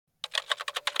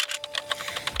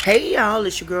Hey y'all,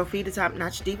 it's your girl Phi, the top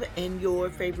Notch Diva, and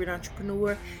your favorite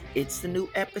entrepreneur. It's the new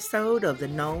episode of the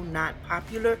No Not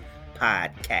Popular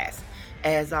podcast.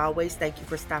 As always, thank you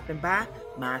for stopping by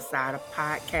my side of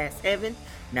podcast heaven.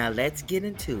 Now let's get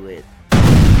into it.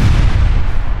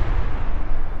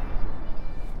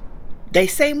 They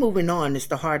say moving on is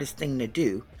the hardest thing to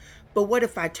do, but what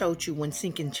if I told you when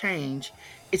seeking change,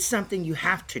 it's something you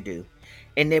have to do,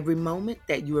 and every moment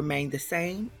that you remain the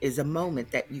same is a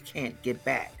moment that you can't get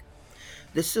back.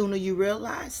 The sooner you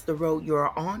realize the road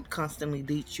you're on constantly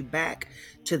leads you back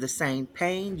to the same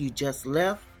pain you just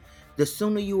left, the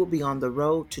sooner you will be on the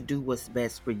road to do what's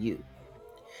best for you.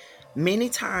 Many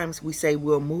times we say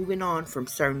we're moving on from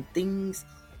certain things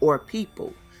or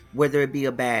people, whether it be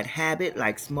a bad habit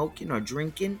like smoking or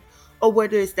drinking, or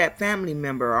whether it's that family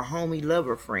member or homie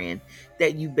lover friend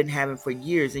that you've been having for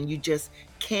years and you just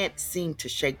can't seem to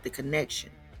shake the connection.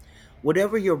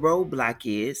 Whatever your roadblock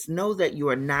is, know that you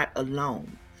are not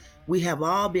alone. We have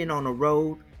all been on a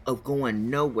road of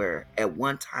going nowhere at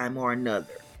one time or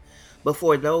another. But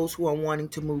for those who are wanting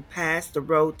to move past the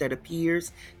road that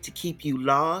appears to keep you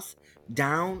lost,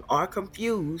 down, or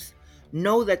confused,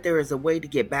 know that there is a way to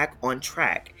get back on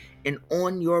track and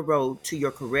on your road to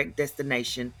your correct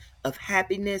destination of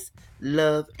happiness,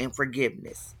 love, and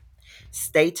forgiveness.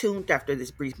 Stay tuned after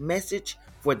this brief message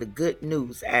for the good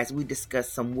news as we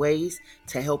discuss some ways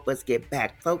to help us get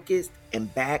back focused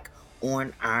and back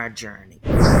on our journey.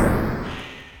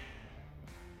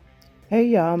 Hey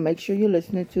y'all, make sure you're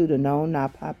listening to the Known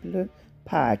Not Popular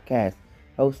podcast,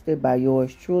 hosted by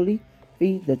yours truly,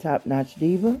 Phi, the top notch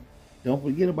diva. Don't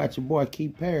forget about your boy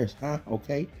Keith Parrish, huh?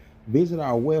 Okay. Visit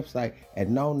our website at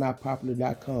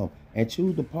knownnotpopular.com and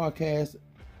choose the podcast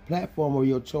platform of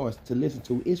your choice to listen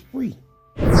to. It's free.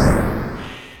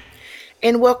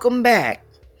 And welcome back.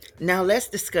 Now let's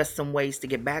discuss some ways to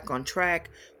get back on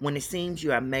track when it seems you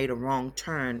have made a wrong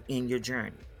turn in your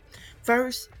journey.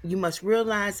 First, you must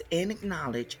realize and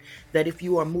acknowledge that if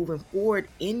you are moving forward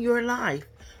in your life,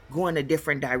 going a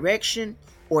different direction,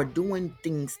 or doing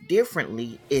things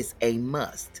differently is a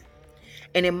must.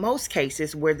 And in most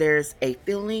cases where there's a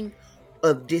feeling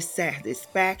of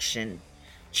dissatisfaction,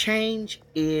 change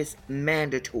is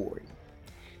mandatory.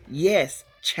 Yes,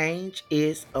 change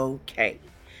is okay.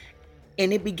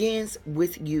 And it begins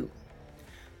with you.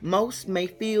 Most may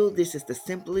feel this is the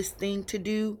simplest thing to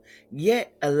do,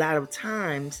 yet a lot of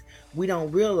times we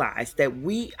don't realize that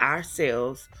we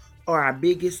ourselves are our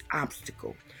biggest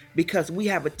obstacle because we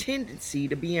have a tendency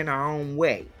to be in our own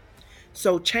way.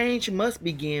 So change must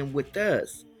begin with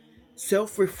us.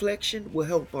 Self reflection will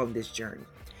help on this journey.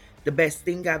 The best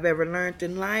thing I've ever learned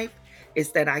in life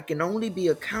is that I can only be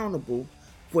accountable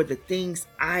for the things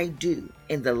I do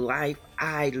and the life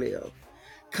I live.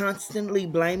 Constantly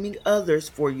blaming others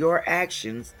for your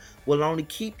actions will only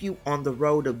keep you on the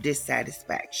road of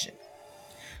dissatisfaction.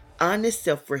 Honest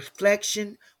self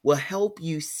reflection will help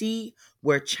you see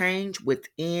where change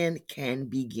within can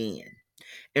begin.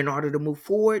 In order to move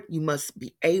forward, you must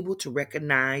be able to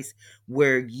recognize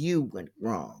where you went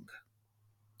wrong.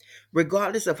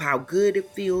 Regardless of how good it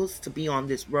feels to be on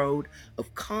this road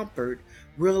of comfort,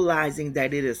 realizing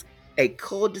that it is a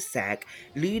cul-de-sac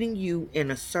leading you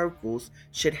in a circles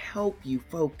should help you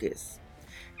focus.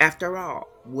 After all,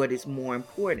 what is more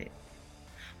important?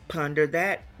 Ponder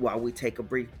that while we take a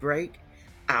brief break.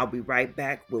 I'll be right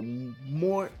back with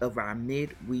more of our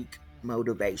midweek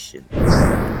motivation.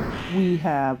 We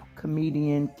have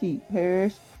comedian Keith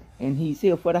Parrish, and he's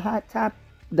here for the hot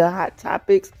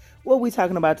topics. What are we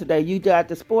talking about today? You got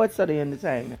the sports or the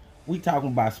entertainment? We talking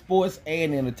about sports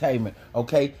and entertainment,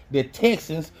 okay? The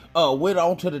Texans went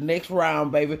on to the next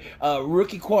round, baby.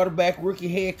 Rookie quarterback, rookie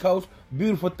head coach,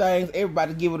 beautiful things.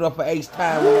 Everybody give it up for H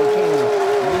Time on their team.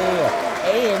 Yeah.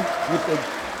 And with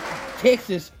the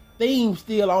Texas theme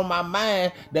still on my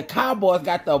mind, the Cowboys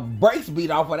got the brakes beat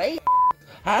off of their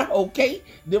huh? Okay.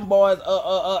 Them boys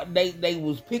they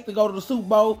was picked to go to the Super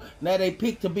Bowl. Now they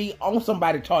picked to be on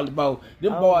somebody's Charlie Bowl.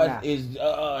 Them boys nah. is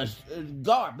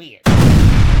garbage.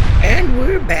 And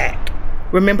we're back.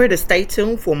 Remember to stay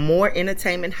tuned for more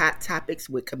entertainment hot topics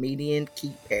with comedian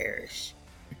Keith Parrish.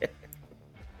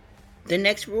 The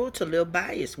next rule to live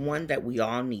by is one that we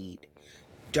all need.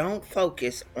 Don't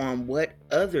focus on what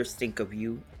others think of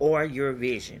you or your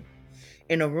vision.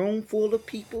 In a room full of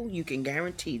people, you can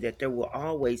guarantee that there will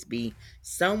always be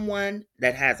someone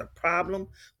that has a problem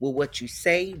with what you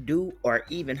say, do, or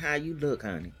even how you look,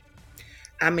 honey.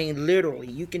 I mean, literally,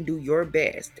 you can do your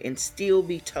best and still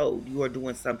be told you are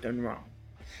doing something wrong.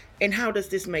 And how does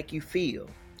this make you feel?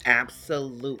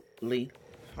 Absolutely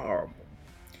horrible.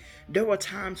 There were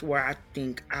times where I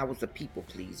think I was a people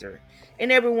pleaser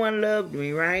and everyone loved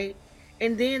me, right?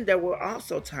 And then there were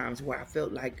also times where I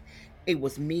felt like it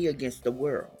was me against the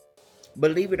world.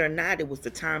 Believe it or not, it was the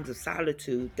times of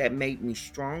solitude that made me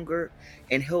stronger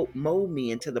and helped mold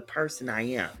me into the person I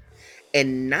am,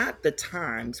 and not the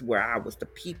times where I was the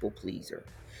people pleaser.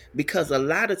 Because a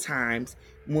lot of times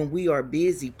when we are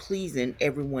busy pleasing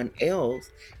everyone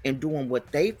else and doing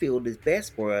what they feel is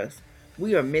best for us,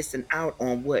 we are missing out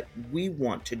on what we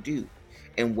want to do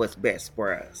and what's best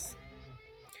for us.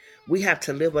 We have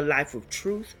to live a life of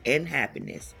truth and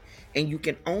happiness, and you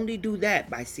can only do that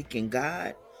by seeking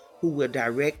God, who will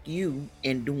direct you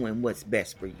in doing what's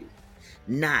best for you,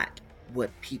 not what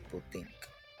people think.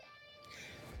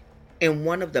 And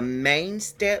one of the main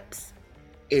steps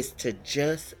is to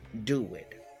just do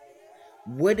it.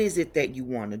 What is it that you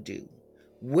want to do?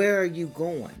 Where are you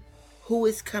going? Who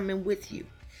is coming with you?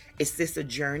 Is this a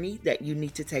journey that you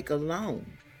need to take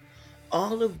alone?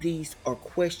 All of these are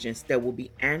questions that will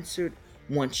be answered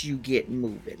once you get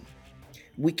moving.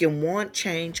 We can want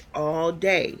change all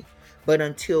day, but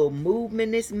until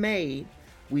movement is made,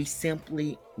 we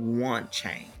simply want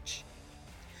change.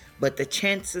 But the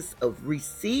chances of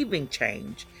receiving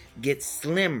change get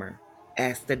slimmer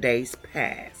as the days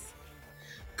pass.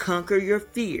 Conquer your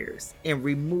fears and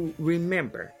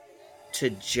remember to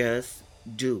just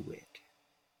do it.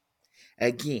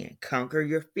 Again, conquer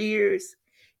your fears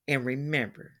and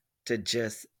remember to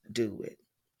just do it.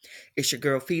 It's your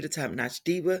girl, Fee, the Top Notch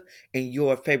Diva, and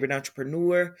your favorite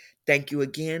entrepreneur. Thank you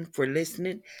again for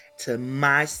listening to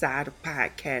my side of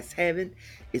podcast heaven.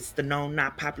 It's the Known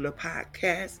Not Popular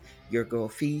podcast. Your girl,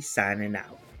 Fee, signing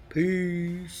out.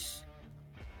 Peace.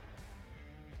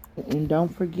 And don't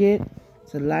forget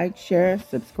to like, share,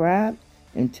 subscribe,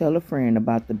 and tell a friend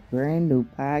about the brand new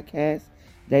podcast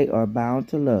they are bound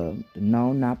to love, the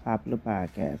Known Not Popular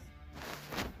podcast.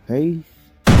 Peace.